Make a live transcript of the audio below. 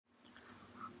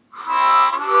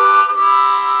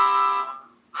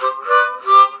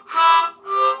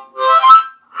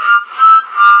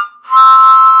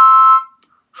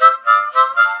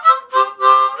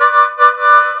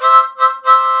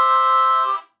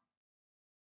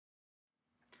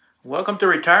Welcome to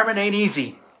Retirement Ain't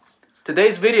Easy.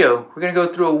 Today's video, we're going to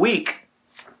go through a week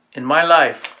in my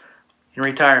life in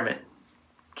retirement.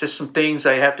 Just some things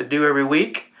I have to do every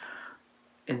week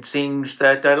and things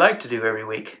that I like to do every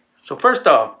week. So first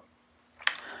off,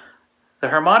 the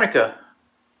harmonica.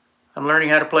 I'm learning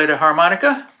how to play the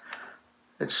harmonica.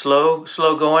 It's slow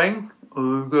going.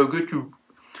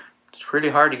 It's really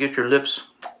hard to get your lips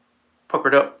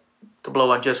puckered up to blow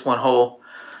on just one hole.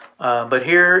 But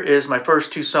here is my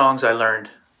first two songs I learned.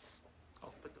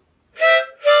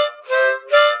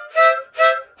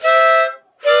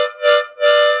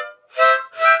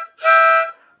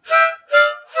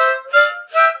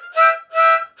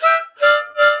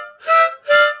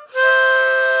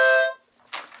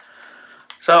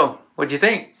 So, what'd you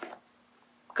think?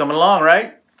 Coming along,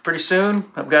 right? Pretty soon,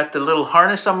 I've got the little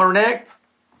harness on my neck.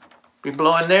 Be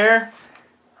blowing there.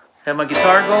 Have my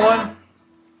guitar going.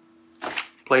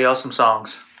 Play y'all some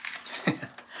songs.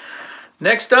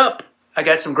 Next up, I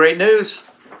got some great news.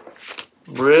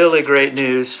 Really great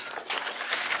news.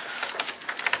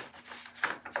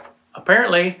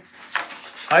 Apparently,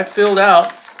 I filled out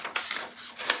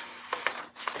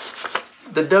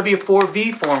the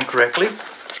W4V form correctly.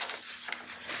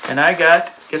 And I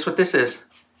got, guess what this is?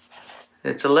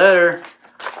 It's a letter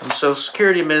from the Social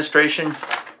Security Administration.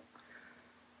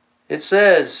 It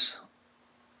says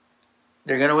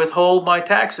they're going to withhold my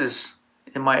taxes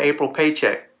in my April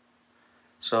paycheck.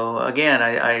 So again,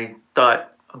 I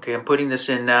thought, okay, I'm putting this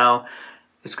in now.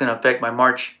 It's going to affect my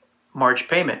March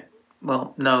payment.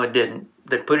 Well, no, it didn't.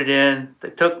 They put it in.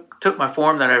 They took my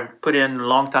form that I put in a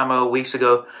long time ago, weeks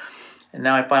ago, and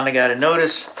now I finally got a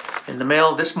notice in the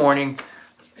mail this morning.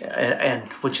 And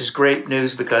which is great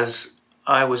news because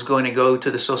I was going to go to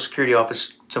the Social Security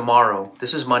office tomorrow.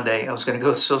 This is Monday. I was going to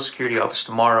go to the Social Security office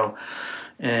tomorrow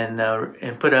and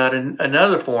put out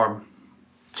another form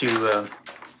to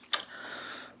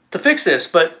fix this.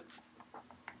 But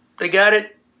they got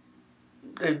it.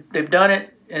 They've done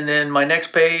it. And then my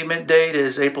next payment date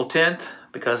is April 10th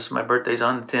because my birthday's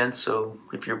on the 10th. So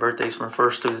if your birthday's from the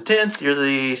 1st to the 10th, you're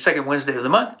the second Wednesday of the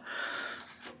month.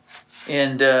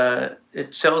 And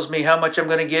it tells me how much I'm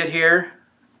going to get here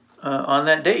on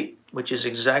that date, which is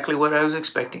exactly what I was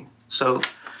expecting. So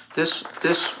this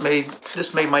made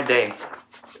my day.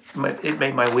 It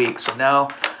made my week. So now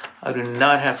I do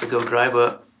not have to go drive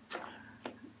up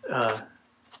to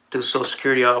the Social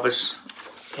Security office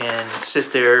and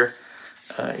sit there.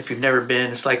 If you've never been,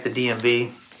 it's like the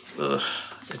DMV. Ugh,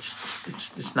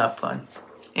 it's not fun.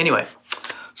 Anyway,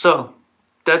 so.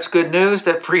 That's good news.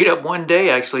 That freed up one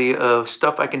day, actually, of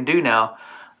stuff I can do now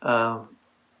for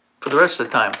the rest of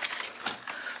the time.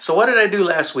 So what did I do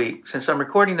last week? Since I'm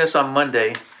recording this on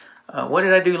Monday, what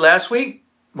did I do last week?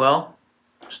 Well,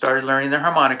 started learning the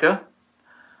harmonica.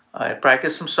 I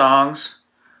practiced some songs.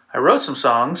 I wrote some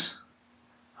songs.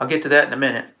 I'll get to that in a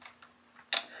minute.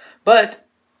 But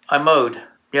I mowed.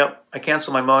 Yep, I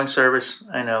canceled my mowing service.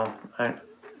 I know.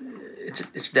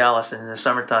 It's Dallas, and in the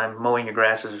summertime, mowing your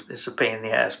grass is a pain in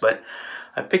the ass. But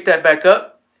I picked that back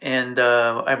up, and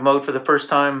I mowed for the first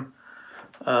time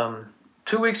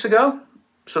 2 weeks ago.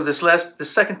 So the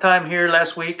second time here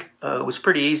last week was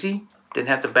pretty easy. Didn't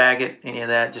have to bag it, any of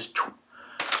that. Just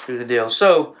do the deal.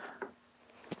 So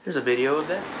here's a video of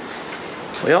that.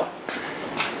 Well,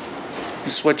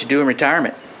 this is what you do in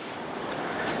retirement.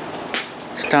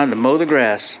 It's time to mow the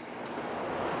grass.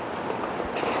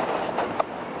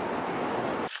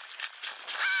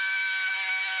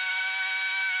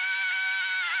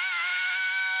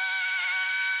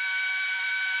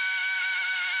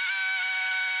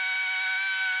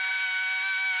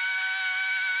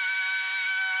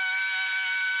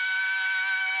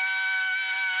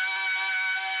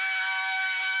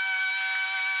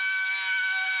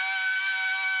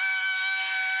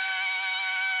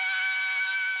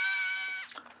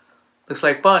 Looks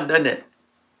like fun, doesn't it?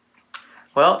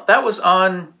 Well, that was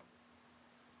on,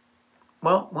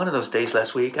 well, one of those days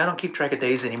last week. I don't keep track of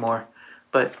days anymore.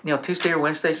 But, you know, Tuesday or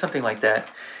Wednesday, something like that.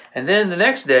 And then the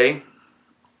next day,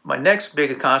 my next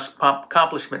big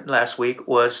accomplishment last week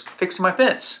was fixing my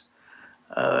fence.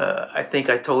 I think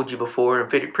I told you before in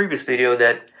a previous video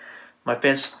that my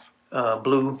fence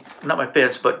blew, not my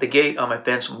fence, but the gate on my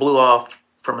fence blew off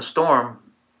from a storm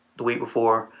the week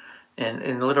before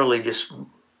and literally just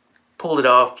pulled it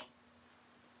off.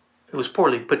 It was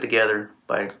poorly put together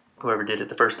by whoever did it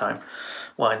the first time.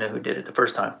 Well, I know who did it the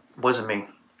first time. It wasn't me.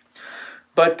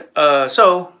 But,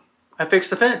 so, I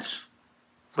fixed the fence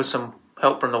with some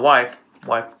help from the wife.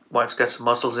 Wife's got some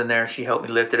muscles in there. She helped me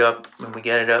lift it up, and we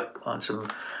got it up on some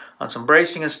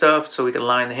bracing and stuff so we could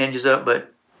line the hinges up.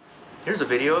 But here's a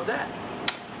video of that.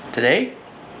 Today,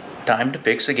 time to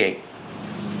fix the gate.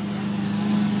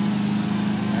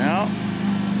 Well,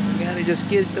 we gotta just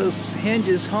get those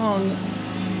hinges hung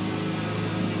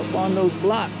up on those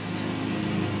blocks.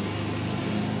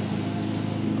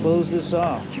 Close this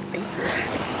off.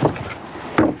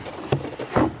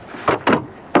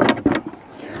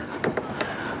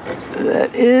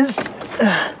 That is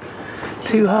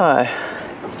too high.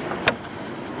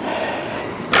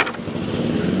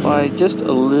 By just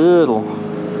a little.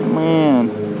 Man.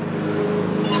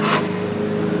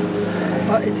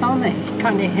 Well, it's on the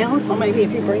kind of hill, so maybe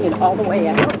if you bring it all the way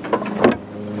out,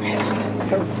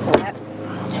 so it's flat.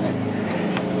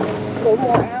 A little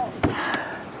more out.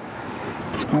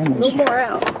 Almost. A little more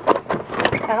out.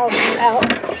 Out, out.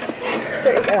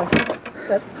 There you go.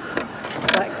 That's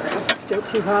black. Still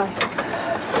too high.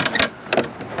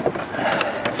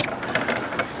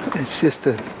 It's just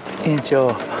an inch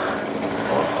off.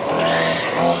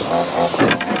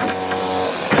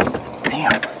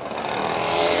 Damn.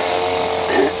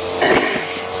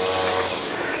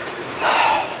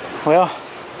 Well,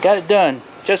 got it done.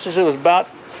 Just as it was about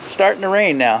starting to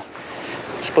rain now.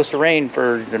 It's supposed to rain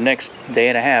for the next day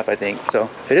and a half, I think. So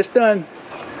it is done.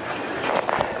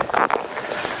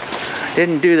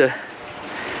 Didn't do the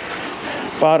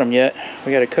bottom yet.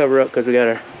 We got to cover up because we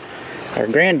got our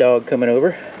grand dog coming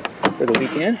over for the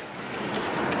weekend.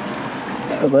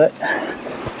 But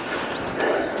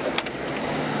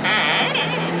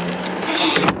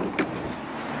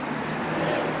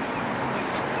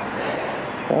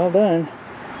all done.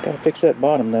 Gotta fix that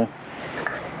bottom though.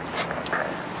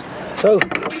 So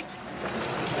let's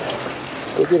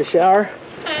go get a shower,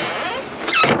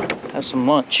 have some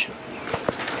lunch.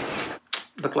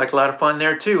 Looked like a lot of fun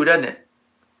there too, doesn't it?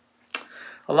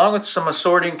 Along with some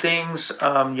assorting things,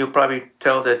 you'll probably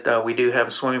tell that we do have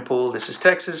a swimming pool. This is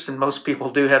Texas, and most people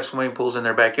do have swimming pools in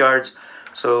their backyards.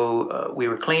 So we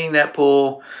were cleaning that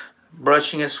pool,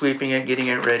 brushing it, sweeping it, getting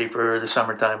it ready for the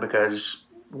summertime because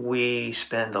we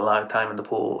spend a lot of time in the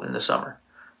pool in the summer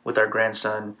with our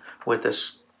grandson with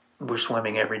us. We're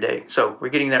swimming every day. So we're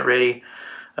getting that ready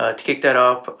to kick that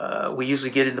off. We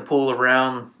usually get in the pool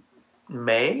around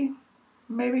May,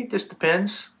 maybe, just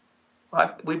depends.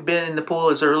 We've been in the pool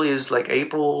as early as like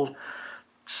April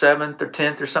 7th or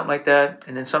 10th or something like that.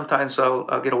 And then sometimes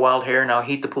I'll get a wild hair and I'll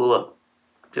heat the pool up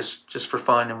just for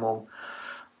fun, and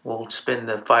we'll spend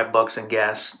the $5 in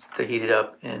gas to heat it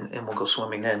up, and we'll go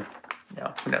swimming then. You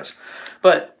know, who knows?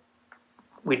 But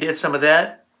we did some of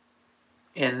that,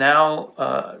 and now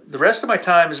the rest of my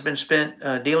time has been spent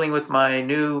dealing with my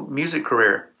new music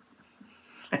career.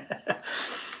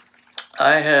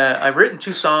 I've written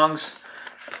 2 songs.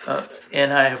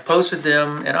 And I have posted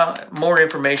them, and more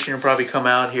information will probably come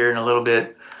out here in a little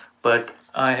bit, but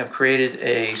I have created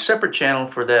a separate channel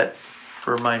for that,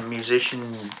 for my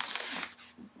musician,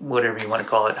 whatever you want to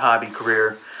call it, hobby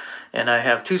career. And I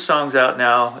have 2 songs out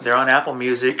now. They're on Apple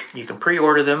Music. You can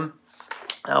pre-order them.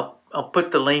 I'll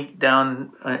put the link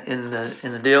down in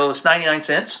the deal. It's 99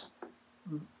 cents.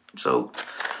 So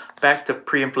back to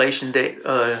pre-inflation day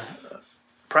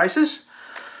prices.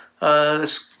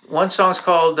 This one song's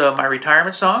called My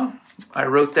Retirement Song. I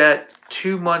wrote that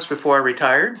 2 months before I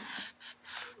retired,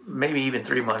 maybe even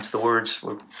 3 months. The words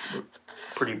were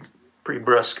pretty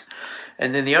brusque.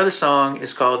 And then the other song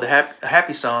is called the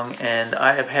Happy Song, and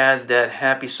I have had that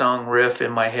happy song riff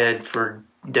in my head for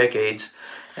decades.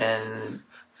 And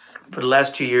for the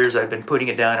last 2 years, I've been putting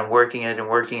it down and working it,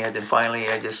 and finally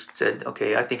I just said,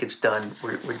 okay, I think it's done.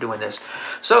 We're doing this.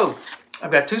 So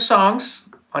I've got 2 songs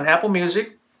on Apple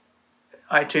Music,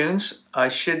 iTunes. I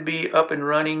should be up and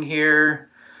running here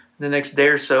the next day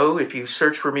or so. If you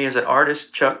search for me as an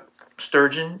artist, Chuck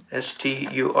Sturgeon, S-T-U-R-G-E-O-N,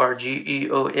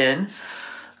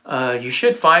 you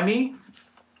should find me,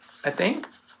 I think.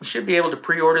 You should be able to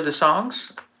pre-order the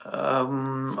songs.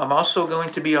 I'm also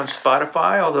going to be on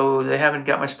Spotify, although they haven't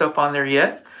got my stuff on there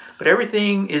yet. But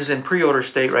everything is in pre-order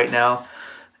state right now.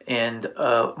 And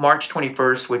March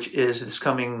 21st, which is this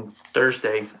coming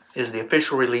Thursday, is the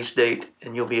official release date,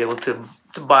 and you'll be able to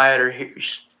buy it or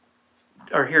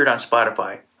hear it on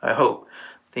Spotify, I hope.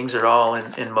 Things are all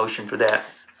in motion for that.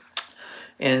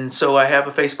 And so I have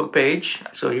a Facebook page.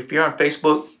 So if you're on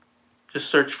Facebook, just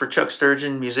search for Chuck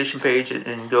Sturgeon musician page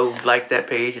and go like that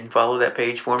page and follow that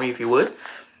page for me if you would.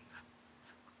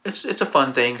 It's a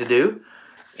fun thing to do.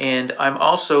 And I'm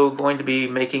also going to be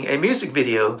making a music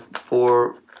video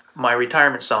for my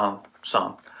retirement song.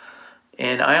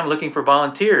 And I am looking for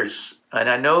volunteers. And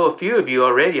I know a few of you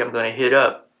already I'm going to hit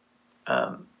up.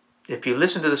 If you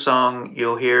listen to the song,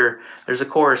 you'll hear there's a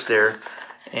chorus there.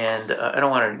 And I don't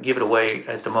want to give it away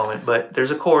at the moment, but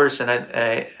there's a chorus, and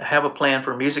I have a plan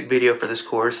for a music video for this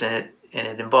chorus, and and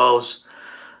it involves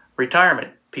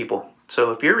retirement people.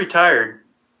 So if you're retired,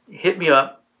 hit me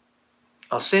up.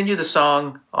 I'll send you the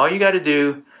song. All you got to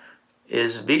do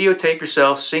is videotape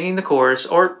yourself singing the chorus,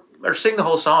 or sing the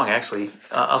whole song, actually.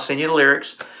 I'll send you the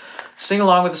lyrics. Sing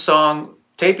along with the song,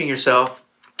 taping yourself.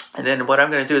 And then what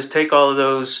I'm going to do is take all of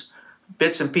those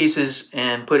bits and pieces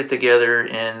and put it together,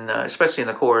 and especially in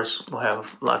the chorus, we'll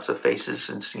have lots of faces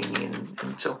and singing,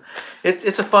 and so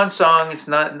it's a fun song. It's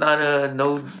not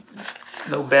no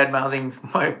bad mouthing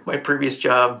my previous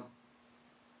job.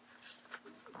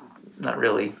 Not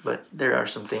really, but there are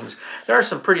some things. There are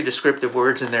some pretty descriptive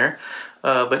words in there,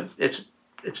 but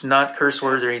it's not curse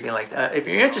words or anything like that. If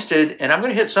you're interested, and I'm going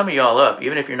to hit some of y'all up,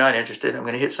 even if you're not interested, I'm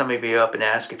going to hit some of you up and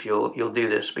ask if you'll do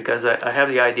this, because I have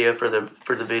the idea for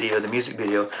the video, the music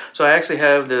video. So I actually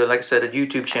have like I said, a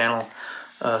YouTube channel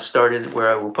started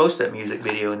where I will post that music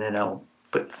video, and then I'll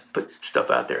put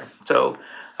stuff out there. So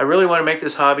I really want to make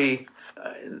this hobby.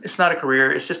 It's not a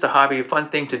career. It's just a hobby, a fun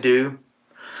thing to do.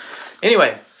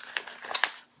 Anyway,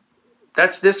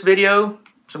 that's this video.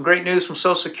 Some great news from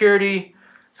Social Security.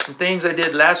 Some things I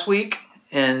did last week,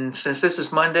 and since this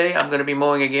is Monday, I'm going to be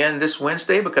mowing again this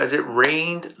Wednesday because it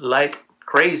rained like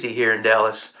crazy here in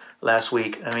Dallas last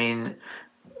week. I mean,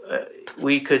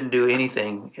 we couldn't do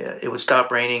anything. It would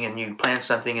stop raining and you'd plant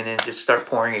something and then just start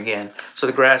pouring again. So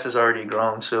the grass has already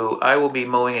grown. So I will be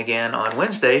mowing again on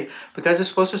Wednesday because it's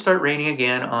supposed to start raining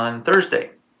again on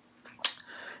Thursday.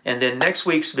 And then next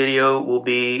week's video will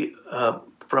be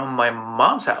from my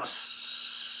mom's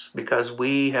house, because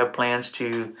we have plans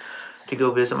to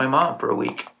go visit my mom for a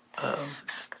week.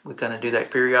 We're going to do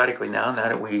that periodically now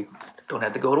that we don't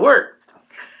have to go to work.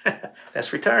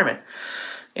 That's retirement.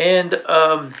 And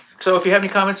so if you have any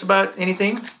comments about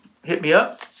anything, hit me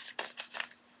up.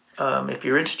 If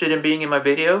you're interested in being in my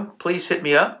video, please hit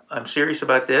me up. I'm serious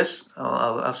about this.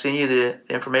 I'll send you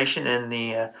the information and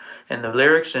the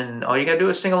lyrics, and all you gotta do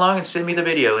is sing along and send me the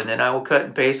video, and then I will cut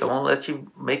and paste. I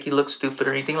won't make you look stupid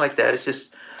or anything like that. It's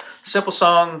just a simple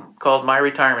song called My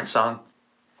Retirement Song.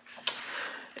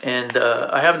 And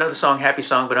I have another song, Happy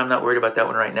Song, but I'm not worried about that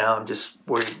one right now. I'm just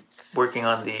working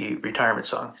on the retirement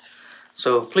song.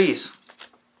 So please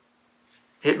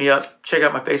hit me up. Check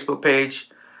out my Facebook page.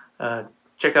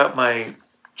 Check out my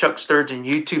Chuck Sturgeon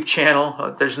YouTube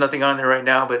channel. There's nothing on there right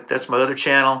now, but that's my other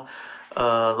channel.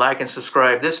 Like and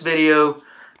subscribe this video.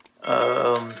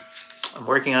 I'm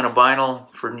working on a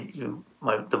vinyl for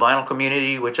the vinyl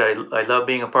community, which I love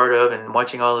being a part of and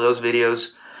watching all of those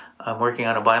videos. I'm working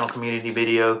on a vinyl community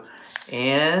video.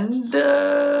 And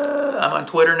I'm on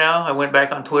Twitter now. I went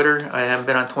back on Twitter. I haven't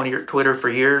been on Twitter for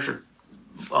years,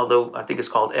 although I think it's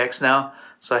called X now.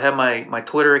 So I have my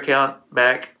Twitter account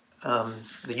back.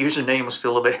 The username is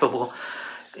still available.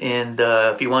 And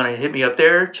if you want to hit me up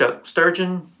there, Chuck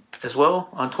Sturgeon as well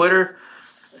on Twitter.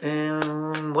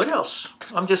 And what else?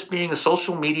 I'm just being a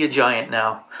social media giant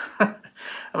now.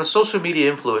 I'm a social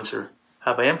media influencer.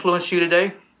 Have I influenced you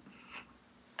today?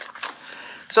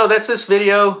 So that's this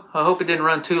video. I hope it didn't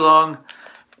run too long.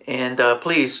 And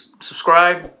please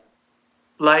subscribe,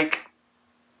 like,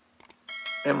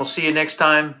 and we'll see you next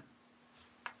time.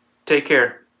 Take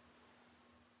care.